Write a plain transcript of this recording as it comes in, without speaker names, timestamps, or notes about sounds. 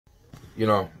You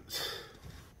know,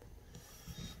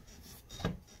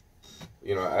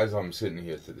 as I'm sitting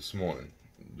here to this morning,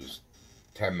 just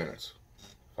 10 minutes,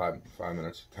 5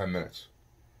 minutes, 10 minutes.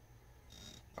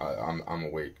 I'm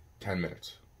awake 10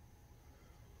 minutes.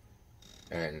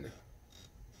 And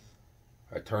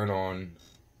I turn on,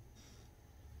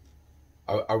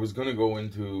 I was going to go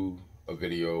into a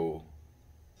video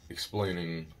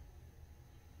explaining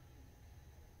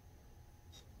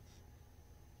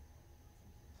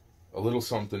a little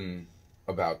something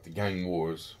about the gang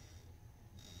wars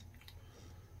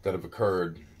that have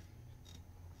occurred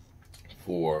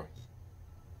for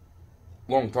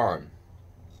a long time.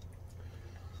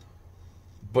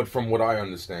 But from what I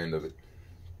understand of it,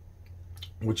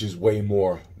 which is way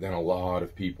more than a lot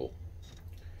of people.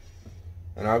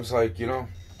 And I was like, and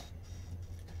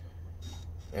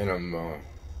I'm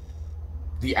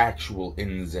the actual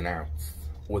ins and outs,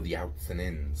 or the outs and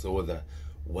ins, or the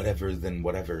whatevers and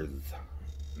whatevers,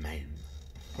 man.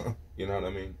 You know what I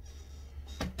mean?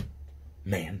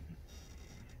 Man.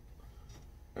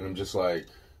 And I'm just like,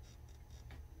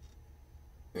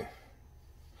 yeah.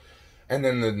 And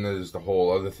then there's the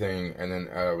whole other thing, and then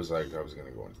I was like, I was going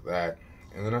to go into that.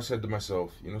 And then I said to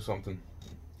myself, you know something?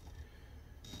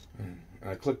 And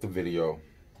I clicked the video,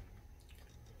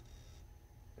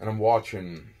 and I'm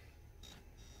watching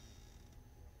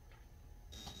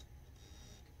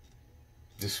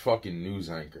this fucking news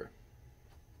anchor.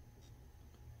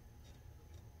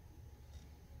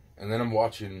 And then I'm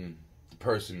watching the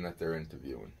person that they're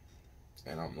interviewing.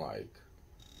 And I'm like,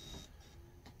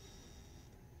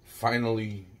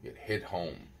 finally it hit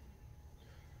home.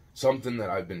 Something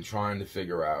that I've been trying to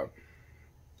figure out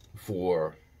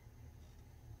for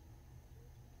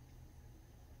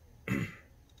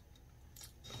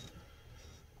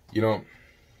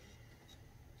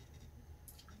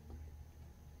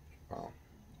wow.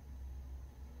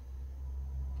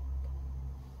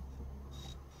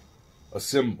 A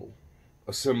symbol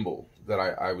that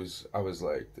I was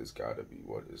like, there's gotta be,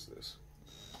 what is this?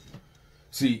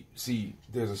 See,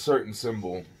 there's a certain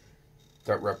symbol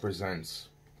that represents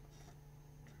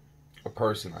a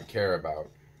person I care about.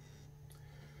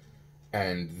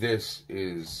 And this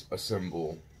is a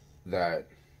symbol that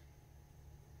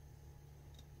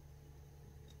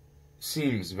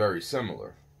seems very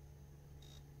similar.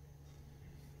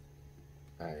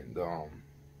 And,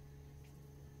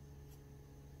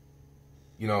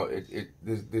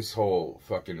 this whole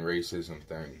fucking racism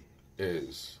thing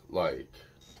is like,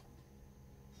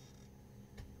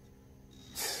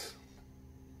 just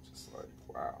like,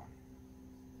 wow.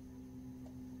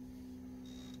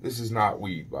 This is not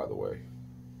weed, by the way.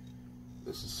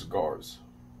 This is cigars.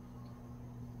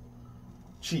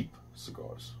 Cheap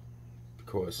cigars.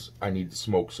 Because I need to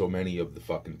smoke so many of the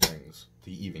fucking things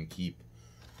to even keep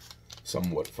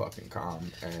somewhat fucking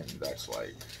calm, and that's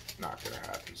like not gonna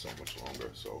happen so much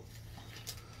longer. So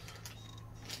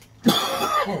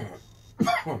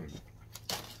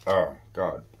oh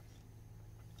God.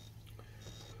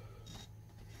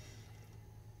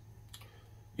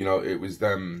 It was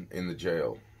them in the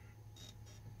jail.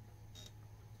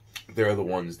 They're the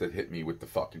ones that hit me with the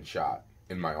fucking shot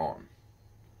in my arm.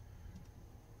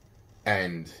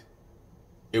 And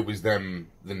it was them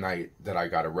the night that I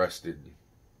got arrested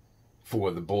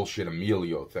for the bullshit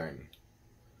Emilio thing,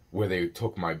 where they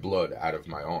took my blood out of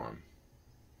my arm.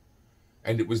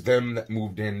 And it was them that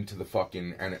moved into the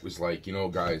fucking, and it was like,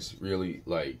 guys, really,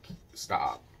 like,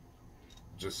 stop.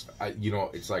 Just,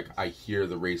 it's like, I hear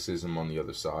the racism on the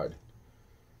other side.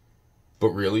 But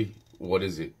really, what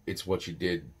is it? It's what you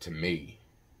did to me.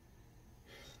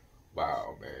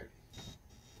 Wow, man.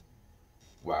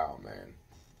 Wow, man.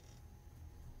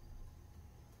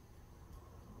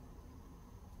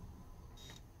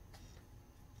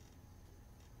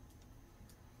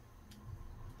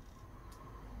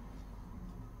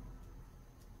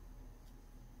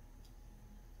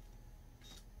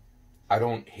 I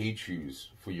don't hate you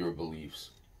for your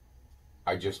beliefs.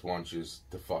 I just want you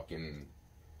to fucking,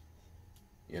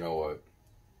 you know what?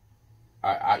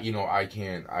 I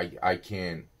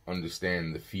can't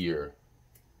understand the fear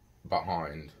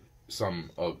behind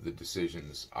some of the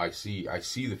decisions. I see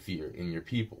the fear in your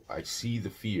people. I see the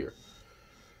fear.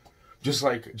 Just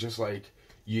like,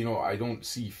 I don't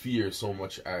see fear so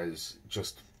much as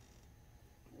just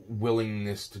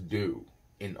willingness to do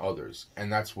in others,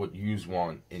 and that's what yous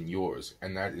want in yours,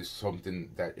 and that is something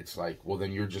that it's like, well,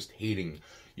 then you're just hating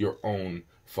your own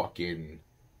fucking,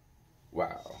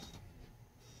 wow,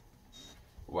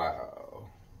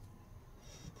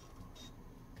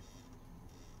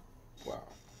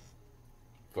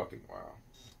 fucking wow.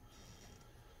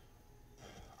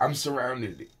 I'm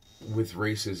surrounded with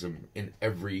racism in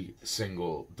every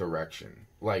single direction.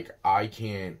 Like, I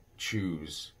can't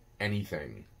choose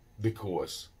anything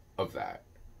because of that.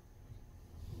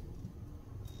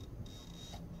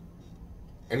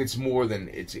 And it's more than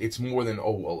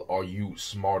oh well, are you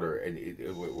smarter? And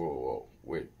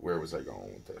wait, where was I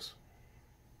going with this?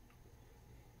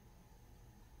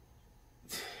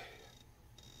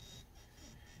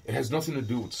 It has nothing to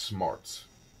do with smarts.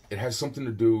 It has something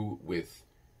to do with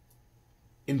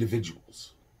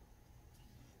individuals.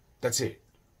 That's it.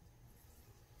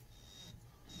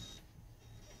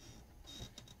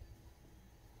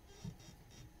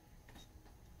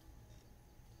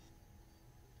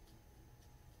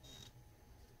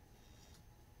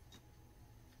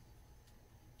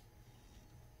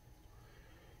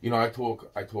 You know, I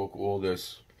talk all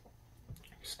this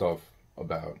stuff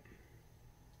about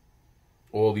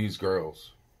all these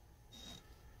girls,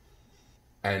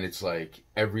 and it's like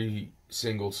every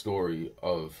single story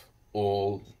of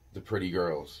all the pretty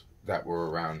girls that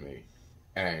were around me,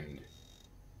 and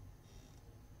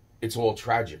it's all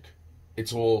tragic.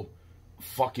 It's all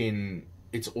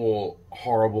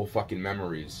horrible fucking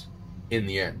memories in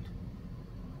the end.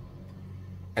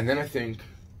 And then I think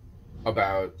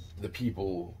about the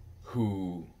people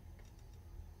who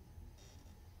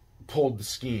pulled the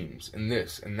schemes and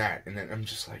this and that, and then I'm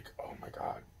just like, oh my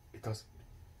god, it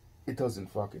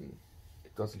doesn't fucking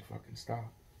stop.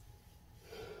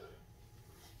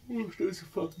 It doesn't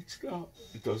fucking stop.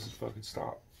 It doesn't fucking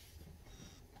stop.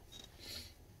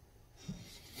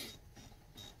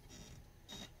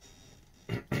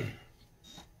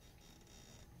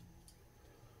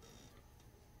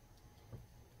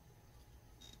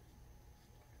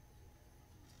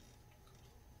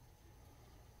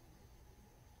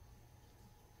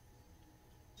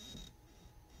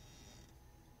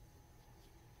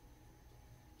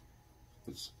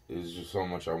 It's just so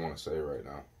much I want to say right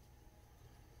now.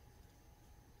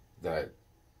 That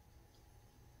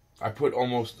I put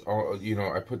almost,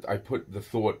 I put the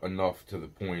thought enough to the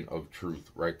point of truth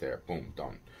right there. Boom,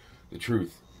 done. The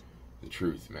truth,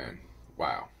 man.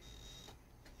 Wow.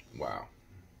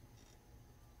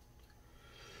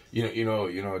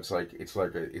 It's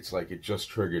like it just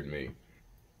triggered me,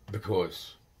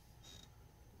 because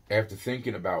after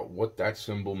thinking about what that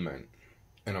symbol meant,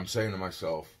 and I'm saying to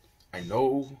myself, I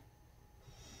know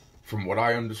from what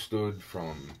I understood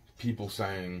from people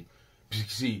saying,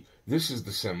 see, this is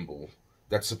the symbol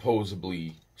that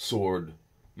supposedly soared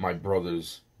my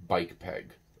brother's bike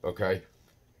peg, okay?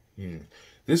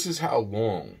 This is how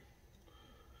long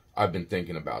I've been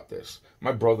thinking about this.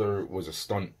 My brother was a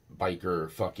stunt biker,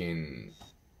 fucking...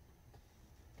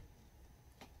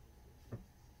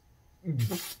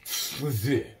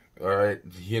 Alright?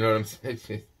 You know what I'm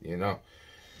saying?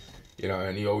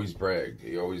 And he always bragged.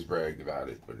 He always bragged about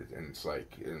it. And it's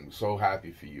like, I'm so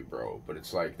happy for you, bro. But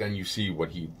it's like, then you see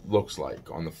what he looks like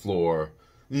on the floor.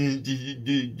 And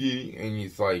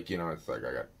it's like, it's like,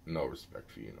 I got no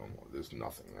respect for you no more. There's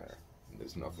nothing there.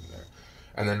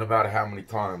 And then no matter how many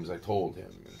times I told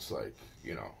him, it's like,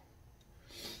 and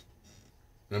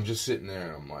I'm just sitting there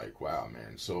and I'm like, wow,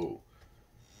 man. So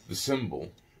the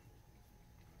symbol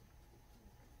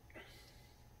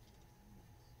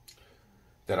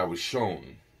that I was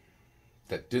shown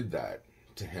that did that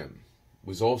to him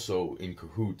was also in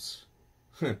cahoots,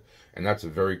 and that's a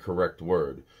very correct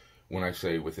word when I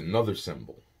say with another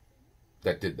symbol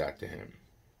that did that to him.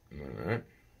 Alright?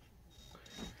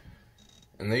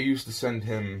 And they used to send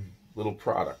him little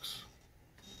products.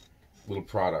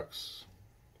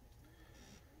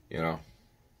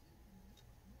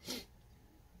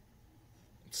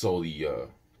 So the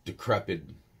decrepit,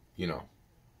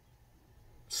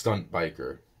 stunt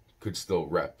biker could still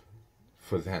rep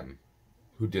for them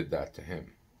who did that to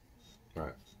him.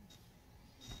 Right.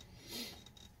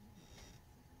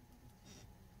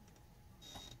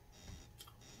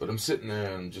 But I'm sitting there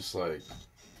and I'm just like,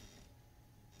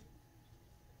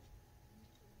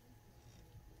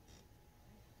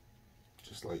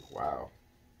 wow.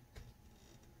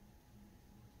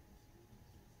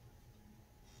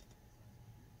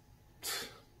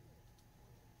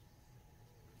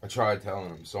 I tried telling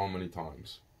him so many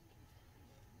times,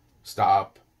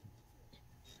 stop.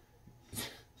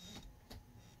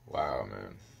 Wow,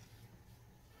 man.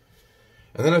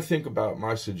 And then I think about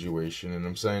my situation and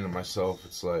I'm saying to myself,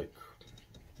 it's like,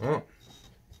 oh,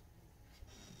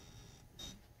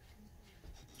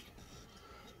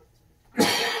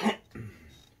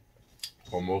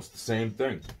 almost the same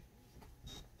thing.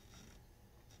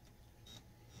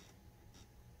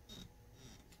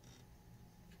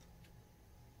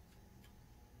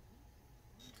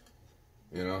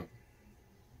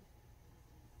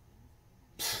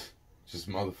 Just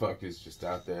motherfuckers just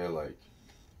out there like,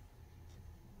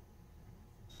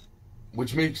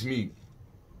 which makes me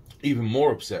even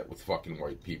more upset with fucking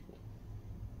white people.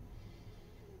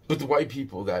 But the white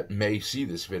people that may see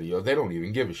this video, they don't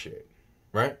even give a shit,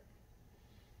 right?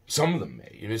 Some of them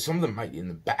may. Some of them might, in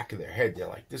the back of their head, they're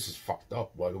like, this is fucked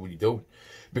up. What are we doing?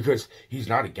 Because he's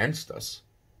not against us.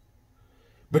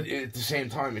 But at the same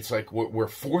time, it's like we're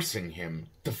forcing him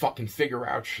to fucking figure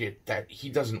out shit that he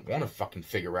doesn't want to fucking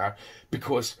figure out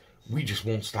because we just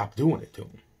won't stop doing it to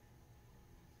him.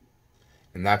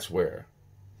 And that's where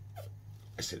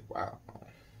I said, wow.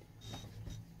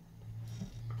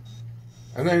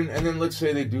 And then let's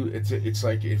say they do, it's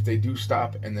like if they do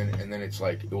stop and then it's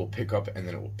like it will pick up and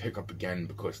then it will pick up again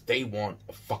because they want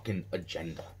a fucking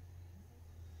agenda.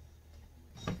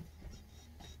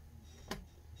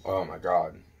 Oh my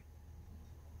God.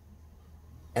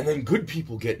 And then good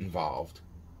people get involved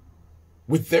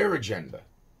with their agenda.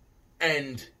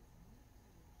 And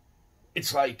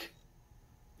it's like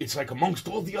amongst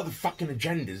all the other fucking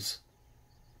agendas,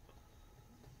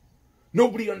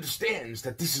 nobody understands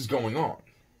that this is going on.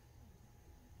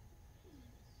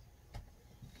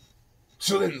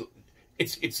 So then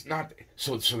it's not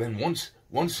so then once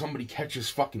somebody catches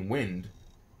fucking wind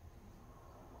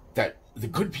that the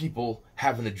good people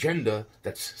have an agenda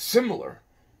that's similar.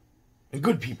 And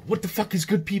good people, what the fuck is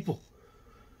good people?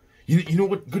 You know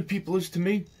what good people is to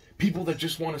me? People that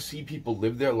just want to see people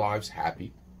live their lives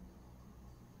happy.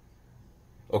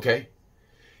 Okay?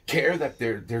 Care that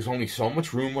there's only so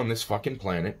much room on this fucking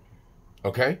planet.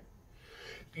 Okay?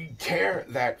 Care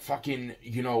that fucking,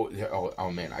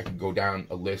 oh man, I could go down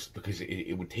a list because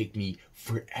it would take me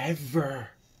forever.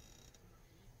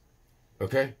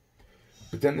 Okay?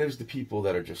 But then there's the people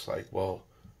that are just like, well,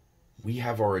 we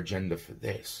have our agenda for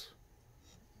this.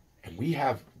 And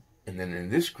then in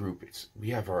this group, we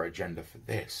have our agenda for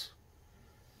this.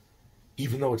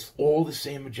 Even though it's all the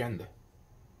same agenda.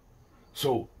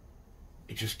 So,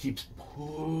 it just keeps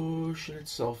pushing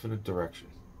itself in a direction.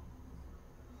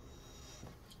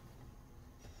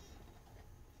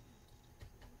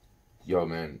 Yo,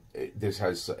 man, this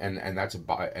has, and that's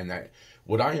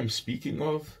what I am speaking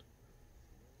of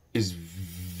is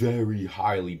very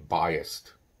highly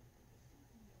biased.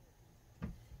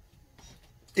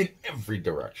 In every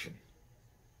direction.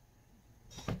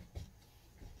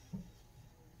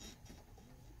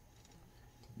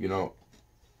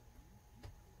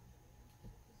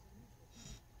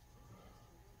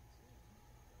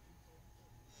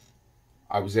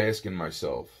 I was asking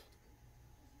myself,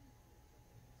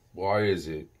 why is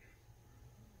it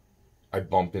I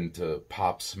bump into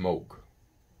Pop Smoke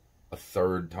a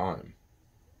third time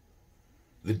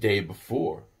the day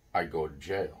before I go to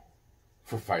jail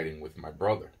for fighting with my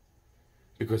brother?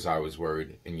 Because I was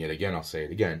worried, and yet again I'll say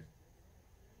it again,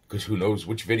 because who knows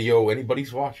which video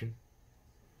anybody's watching,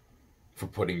 for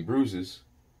putting bruises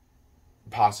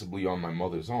possibly on my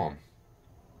mother's arm.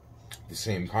 The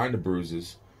same kind of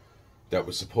bruises that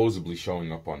was supposedly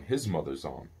showing up on his mother's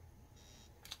arm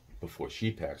before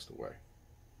she passed away.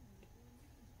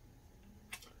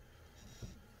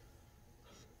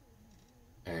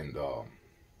 And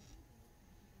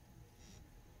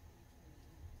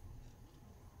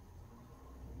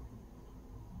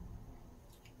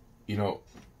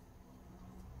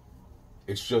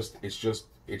it's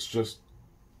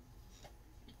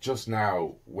just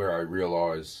now where I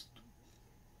realized,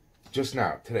 just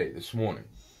now, today, this morning,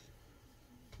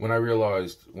 when I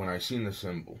realized, when I seen the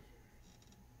symbol,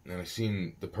 and I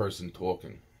seen the person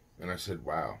talking, and I said,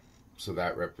 wow, so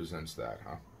that represents that,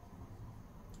 huh?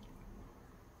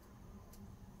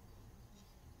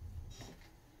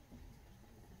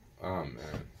 Oh,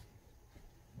 man.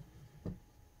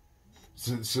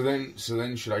 So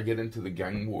then should I get into the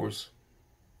gang wars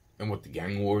and what the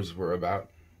gang wars were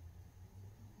about?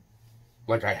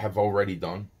 Like I have already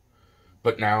done.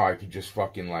 But now I could just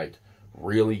fucking like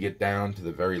really get down to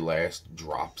the very last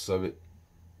drops of it.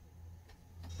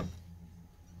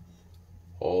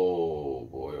 Oh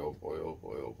boy, oh boy, oh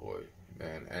boy, oh boy.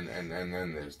 Man, and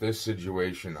then there's this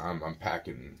situation. I'm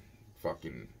packing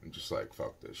fucking, I'm just like,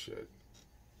 fuck this shit.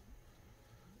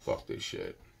 Fuck this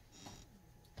shit.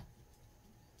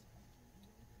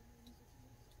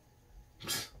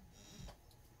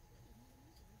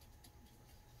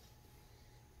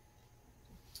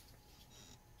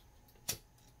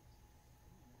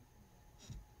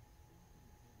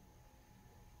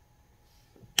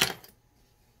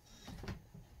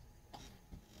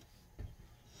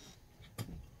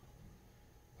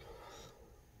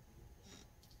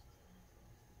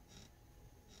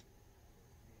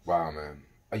 Wow, man.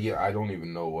 Yeah, I don't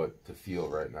even know what to feel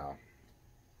right now.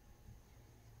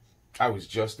 I was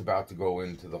just about to go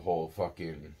into the whole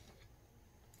fucking,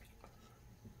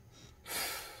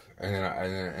 and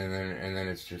then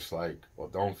it's just like, well,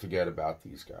 don't forget about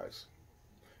these guys.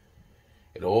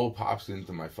 It all pops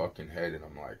into my fucking head, and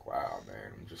I'm like, wow,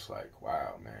 man. I'm just like,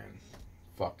 wow, man.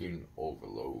 Fucking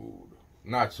overload.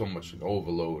 Not so much an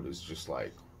overload as just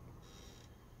like,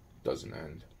 doesn't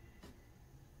end.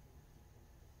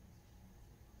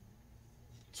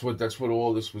 That's what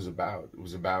all this was about. It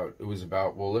was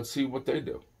about, well, let's see what they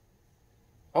do.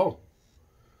 Oh.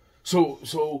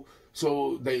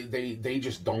 So they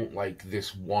just don't like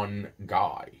this one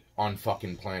guy on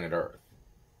fucking planet Earth.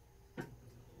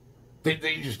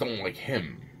 They just don't like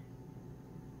him.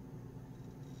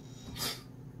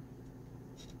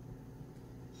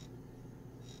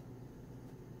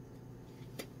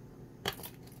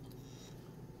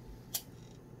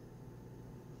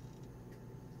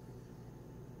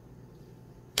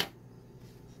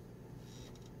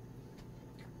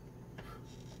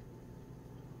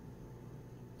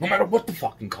 No matter what the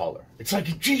fucking color. It's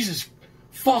like, Jesus,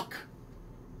 fuck.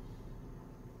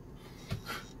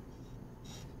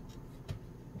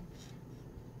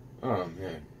 Oh,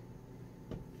 man.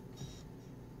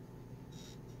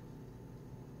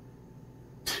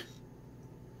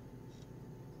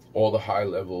 All the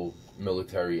high-level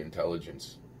military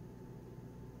intelligence.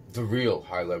 The real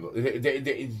high-level.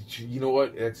 You know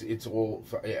what? It's all...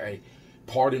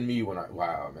 pardon me when I...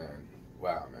 Wow, man.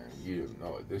 Wow, man. You don't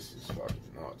know it. This is fucking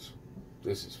nuts.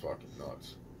 This is fucking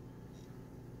nuts.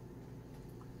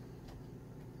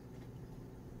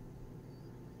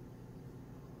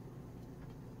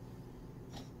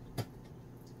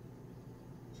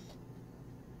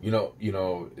 You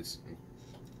know, it's...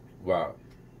 Wow.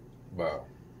 Wow.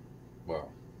 Wow.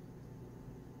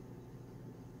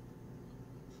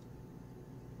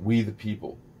 We the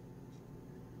people.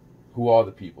 Who are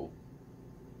the people?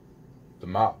 The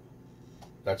mob.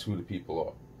 That's who the people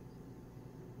are.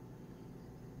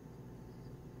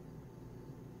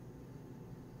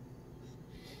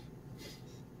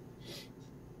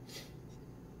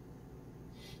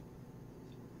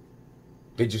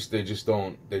 They just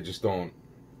don't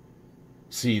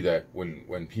see that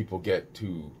when people get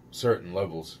to certain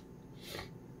levels.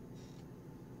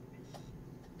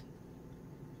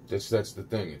 That's the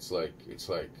thing. It's like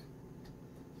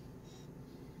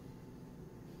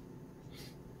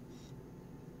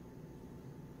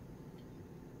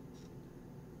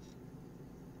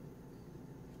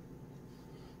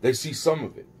they see some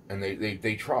of it and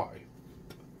they try.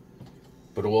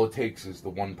 But all it takes is the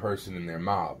one person in their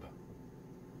mob,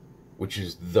 which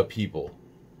is the people.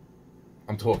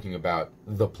 I'm talking about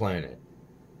the planet.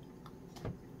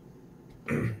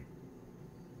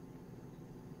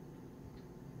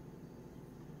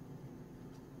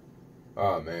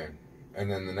 Oh, man.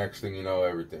 And then the next thing you know,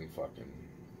 everything fucking...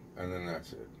 And then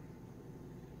that's it.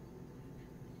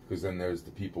 Because then there's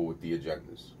the people with the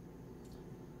agendas.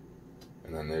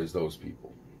 And then there's those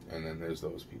people. And then there's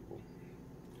those people.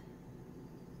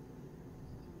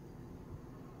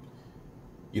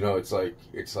 You know, it's like...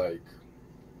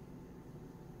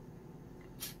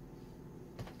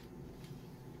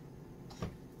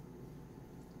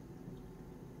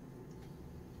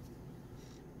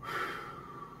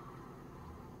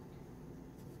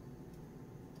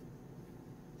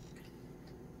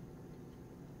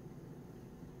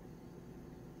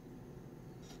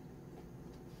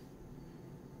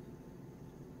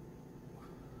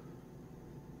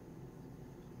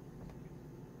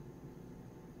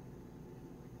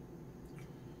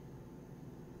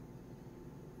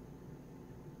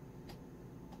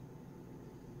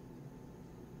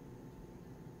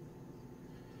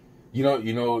 You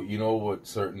know what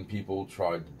certain people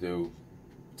tried to do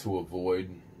to avoid.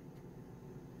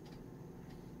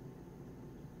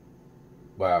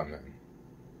 Wow, man.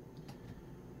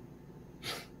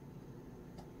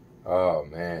 Oh,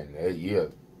 man.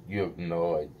 You have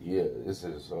no idea. This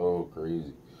is so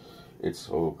crazy. It's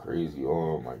so crazy.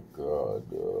 Oh my god.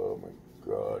 Oh my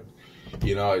god.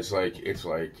 You know, it's like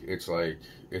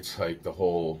the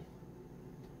whole.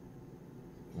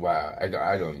 Wow, I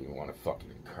don't even want to fucking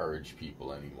encourage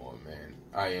people anymore, man.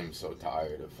 I am so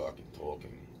tired of fucking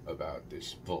talking about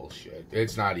this bullshit.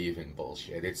 It's not even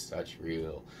bullshit. It's such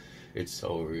real. It's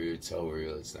so real. It's so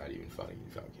real. It's not even funny.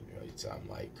 Fucking right.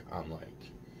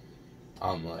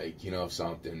 I'm like, you know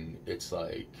something? It's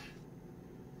like,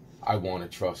 I want to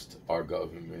trust our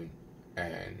government,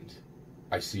 and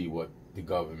I see what the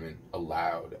government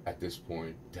allowed at this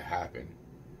point to happen.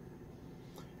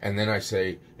 And then I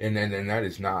say, and that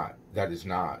is not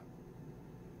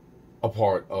a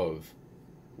part of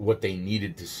what they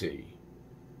needed to see.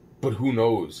 But who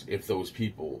knows if those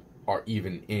people are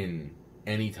even in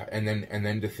any time. And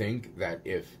then to think that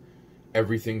if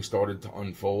everything started to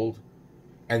unfold,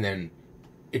 and then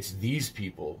it's these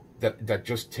people that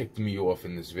just ticked me off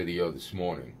in this video this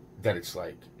morning, that it's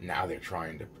like, now they're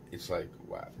trying to, it's like,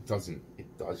 wow, it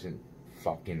doesn't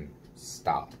fucking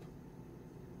stop.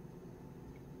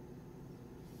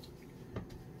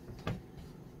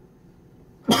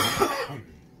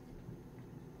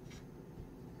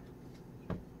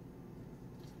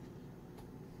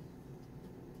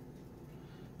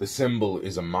 The symbol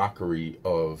is a mockery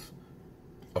of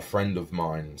a friend of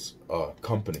mine's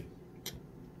company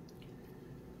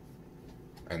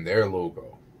and their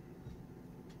logo.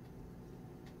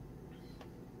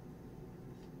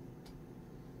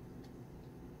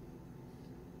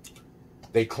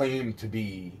 They claim to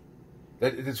be,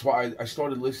 that's why I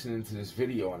started listening to this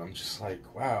video, and I'm just like,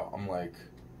 wow, I'm like,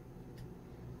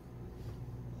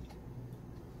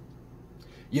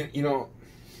 you know,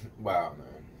 wow, man.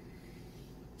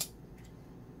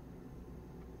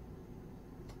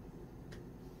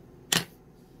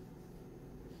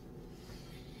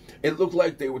 It looked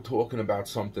like they were talking about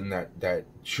something that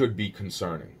should be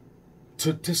concerning.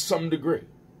 To some degree,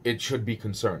 it should be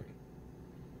concerning.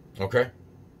 Okay?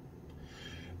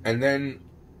 And then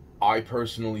I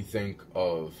personally think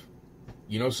of,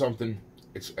 you know something,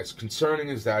 it's as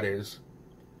concerning as that is,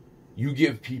 you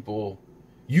give people,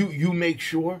 you make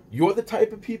sure, you're the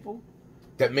type of people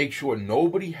that make sure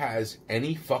nobody has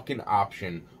any fucking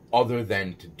option other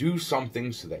than to do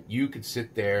something so that you could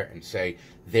sit there and say,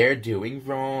 they're doing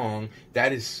wrong.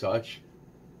 That is such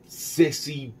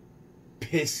sissy,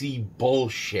 pissy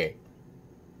bullshit.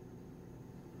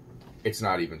 It's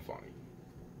not even funny.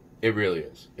 It really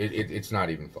is. It's not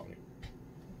even funny.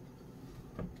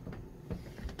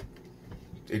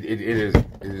 It is.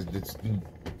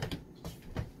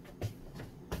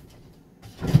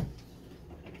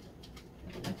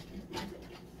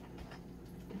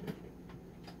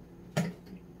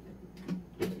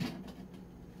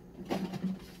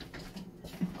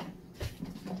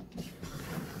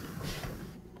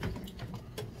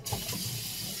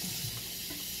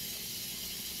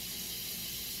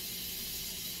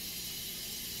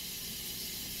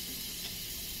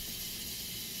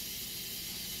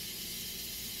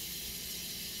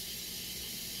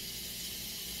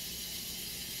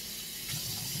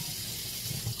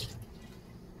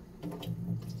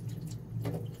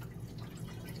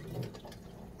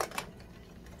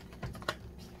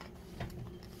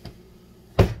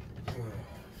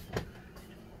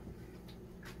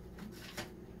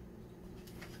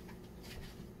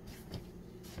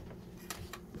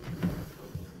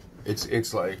 It's,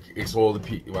 it's like, it's all the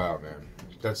people. Wow, man,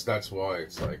 that's why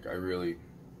it's like, I really,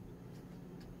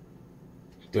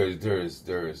 there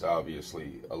is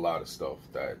obviously a lot of stuff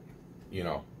that, you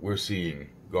know, we're seeing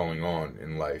going on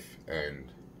in life,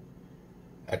 and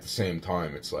at the same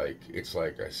time, it's like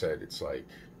I said, it's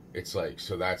like,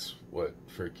 so that's what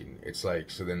freaking, it's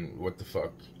like, so then what the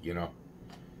fuck, you know?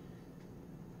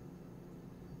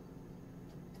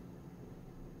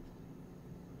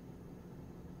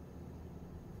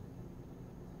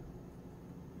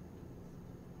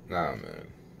 Nah, man.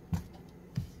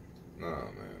 Nah,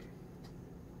 man.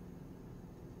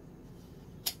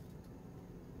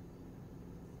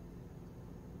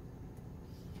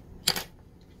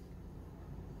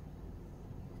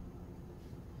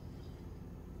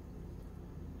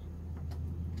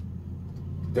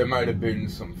 There might have been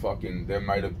some fucking,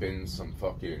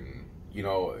 you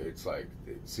know, it's like,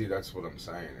 see, that's what I'm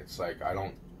saying. It's like, I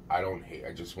don't hate,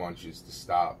 I just want you to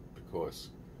stop, because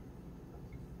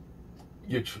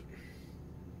you're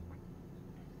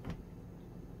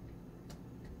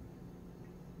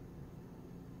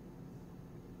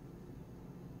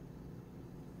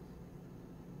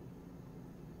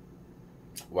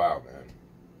wow, man.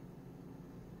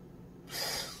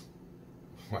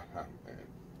 Wow, man.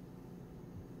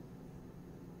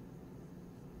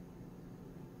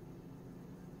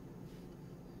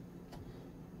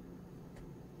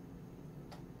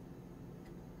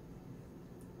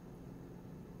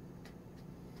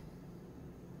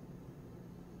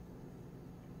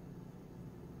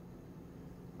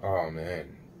 Oh,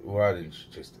 man. Why didn't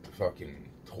you just fucking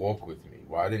talk with me?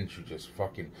 Why didn't you just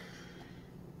fucking...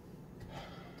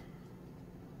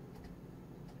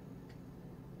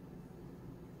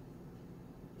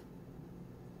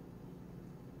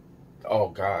 Oh,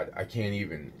 God, I can't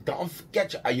even... Don't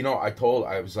forget... You know,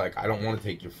 I was like, I don't want to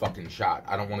take your fucking shot.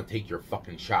 I don't want to take your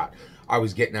fucking shot. I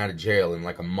was getting out of jail in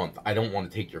like a month. I don't want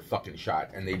to take your fucking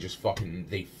shot. And they just fucking...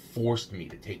 They forced me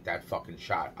to take that fucking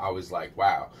shot. I was like,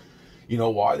 wow. You know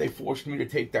why they forced me to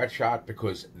take that shot?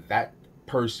 Because that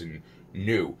person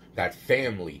knew, that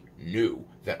family knew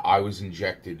that I was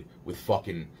injected with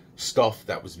fucking stuff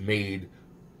that was made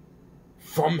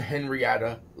from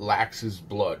Henrietta Lacks'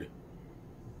 blood.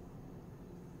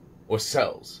 Or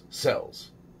cells.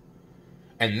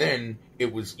 And then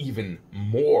it was even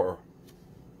more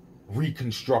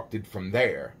reconstructed from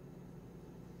there,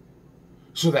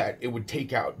 so that it would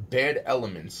take out bad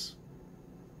elements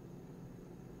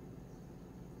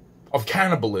of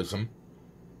cannibalism.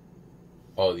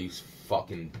 Oh, these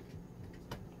fucking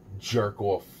jerk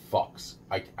off fucks.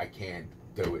 I can't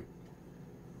do it.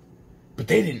 But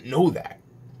they didn't know that.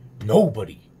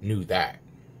 Nobody knew that.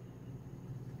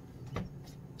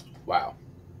 Wow.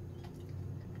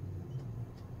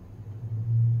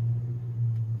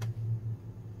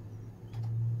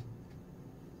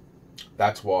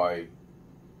 That's why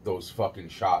those fucking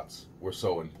shots were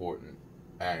so important.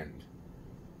 And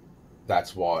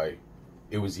that's why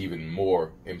it was even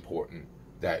more important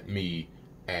that me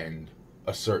and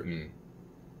a certain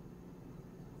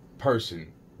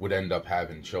person would end up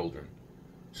having children.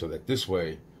 So that this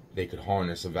way they could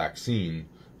harness a vaccine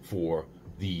for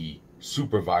the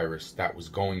super virus that was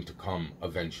going to come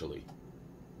eventually.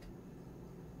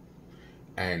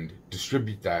 And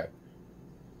distribute that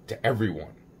to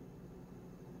everyone.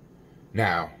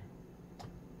 Now,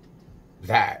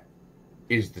 that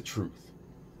is the truth.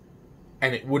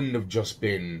 And it wouldn't have just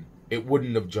been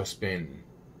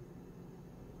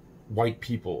white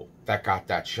people that got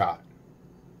that shot.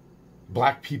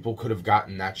 Black people could have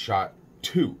gotten that shot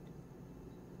too.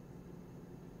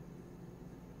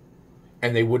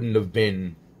 And they wouldn't have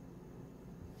been,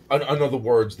 in other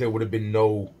words, there would have been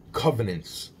no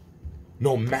covenants,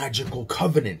 no magical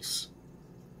covenants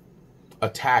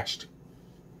attached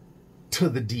to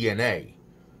the DNA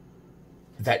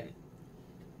that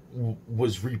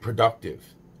was reproductive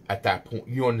at that point.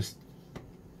 You understand?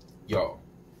 Yo,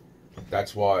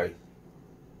 that's why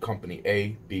company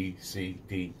A, B, C,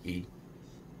 D, E,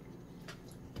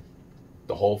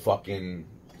 this whole fucking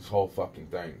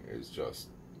thing is just,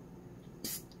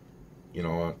 you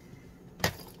know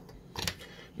what?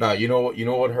 Nah, you know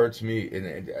what hurts me? And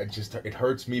it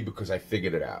hurts me because I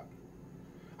figured it out.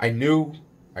 I knew,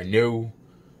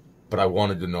 but I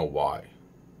wanted to know why.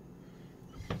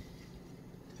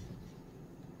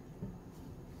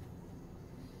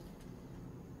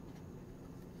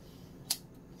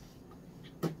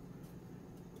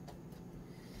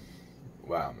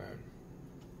 Wow, man.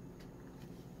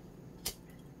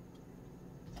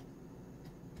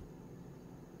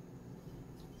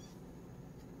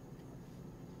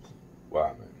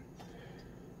 Wow, man.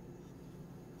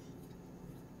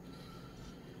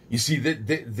 You see,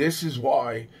 this is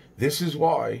why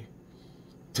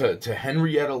to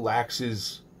Henrietta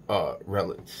Lacks'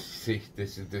 relative. See,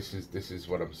 this is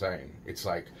what I'm saying. It's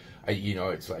like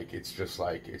it's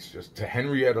just to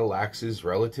Henrietta Lacks'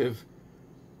 relative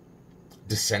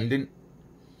descendant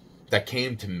that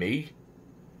came to me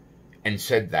and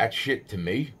said that shit to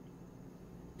me.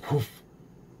 Poof.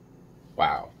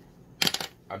 Wow.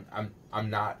 I'm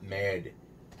not mad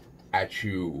at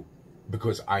you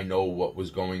because I know what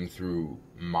was going through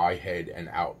my head and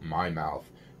out my mouth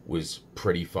was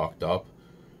pretty fucked up.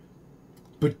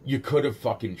 But you could have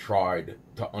fucking tried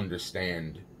to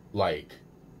understand, like,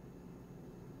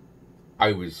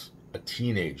 I was a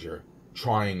teenager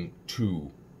trying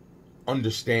to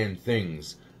understand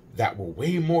things that were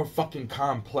way more fucking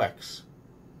complex.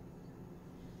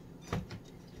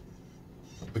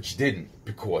 But you didn't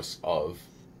because of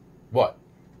what?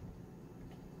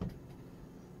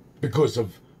 Because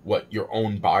of what? Your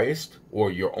own bias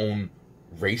or your own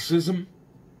racism?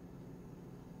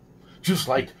 Just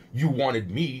like you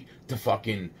wanted me to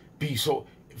fucking be so,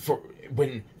 for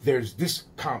when there's this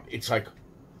it's like,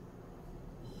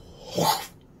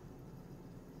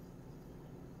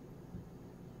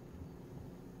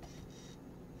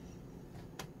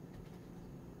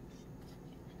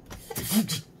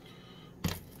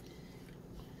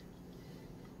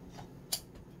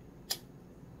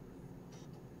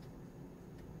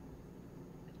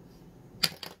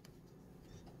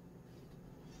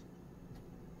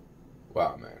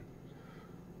 wow, man.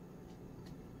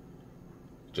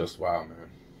 Just wow, man.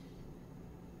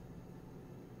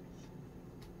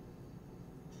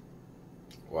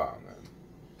 Wow, man.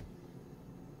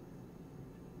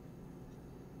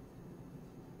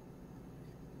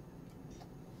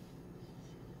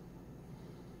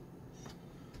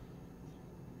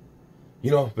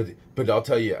 You know, but I'll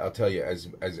tell you,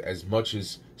 as much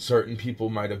as certain people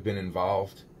might have been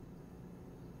involved,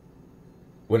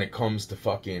 when it comes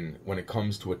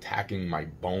to attacking my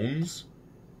bones,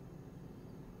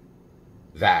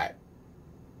 that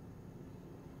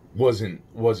wasn't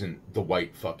the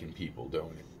white fucking people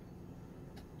doing it.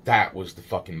 That was the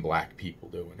fucking black people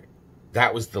doing it.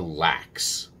 That was the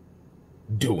lax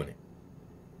doing it.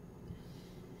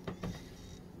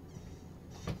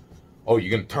 Oh,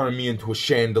 you're gonna turn me into a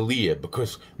chandelier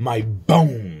because my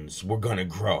bones were gonna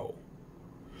grow.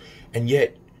 And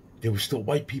yet, there were still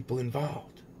white people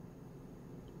involved.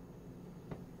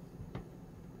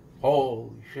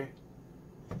 Holy shit.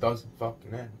 It doesn't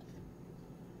fucking end.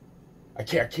 I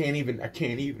can't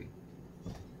even.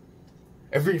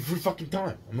 Every fucking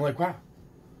time. I'm like, wow.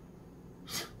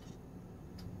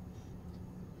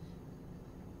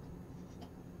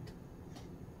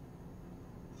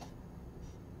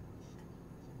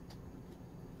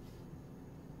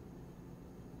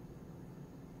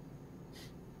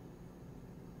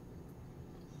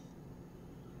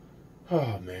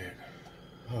 Oh, man.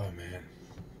 Oh, man.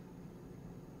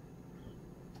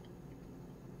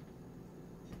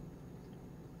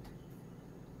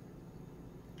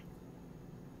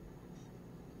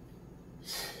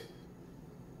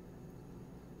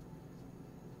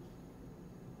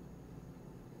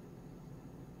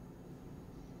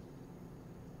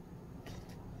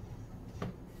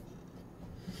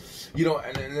 You know,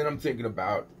 and then I'm thinking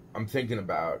about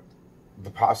the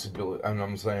possibility, and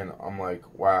I'm like,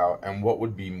 wow, and what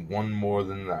would be one more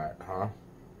than that, huh?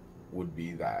 Would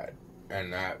be that.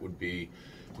 And that would be,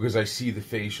 because I see the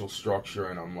facial structure,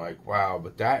 and I'm like, wow,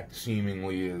 but that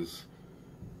seemingly is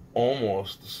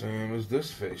almost the same as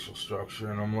this facial structure,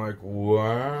 and I'm like,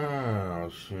 wow,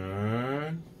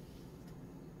 shit.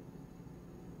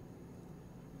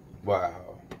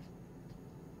 Wow.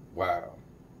 Wow.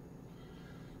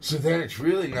 So then it's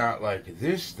really not like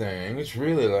this thing, it's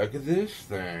really like this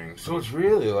thing. So it's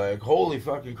really like, holy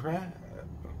fucking crap.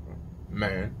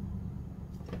 Man.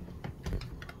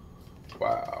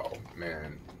 Wow,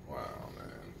 man. Wow, man.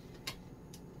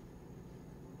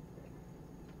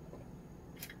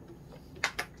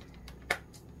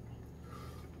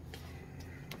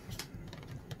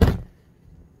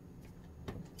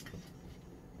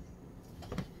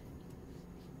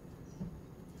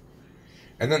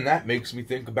 And then that makes me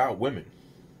think about women.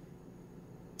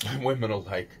 Women are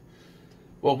like,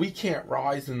 well, we can't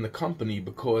rise in the company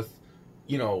because,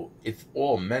 you know, it's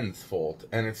all men's fault.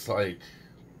 And it's like,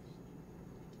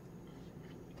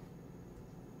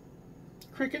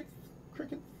 cricket.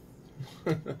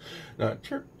 No,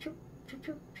 chirp.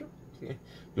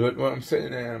 But when I'm sitting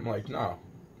there, I'm like, no,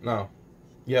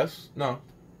 yes, no,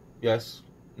 yes,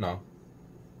 no.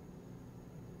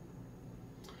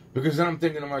 Because then I'm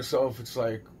thinking to myself, it's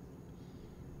like,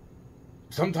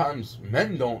 sometimes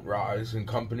men don't rise in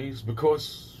companies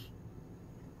because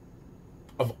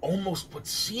of almost what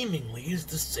seemingly is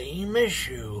the same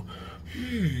issue.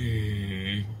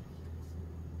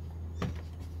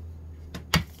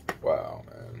 Wow,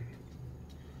 man.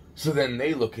 So then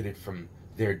they look at it from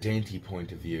their dainty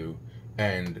point of view,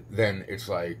 and then it's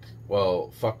like,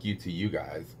 well, fuck you to you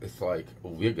guys. It's like,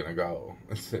 well, we're gonna go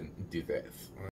and do this.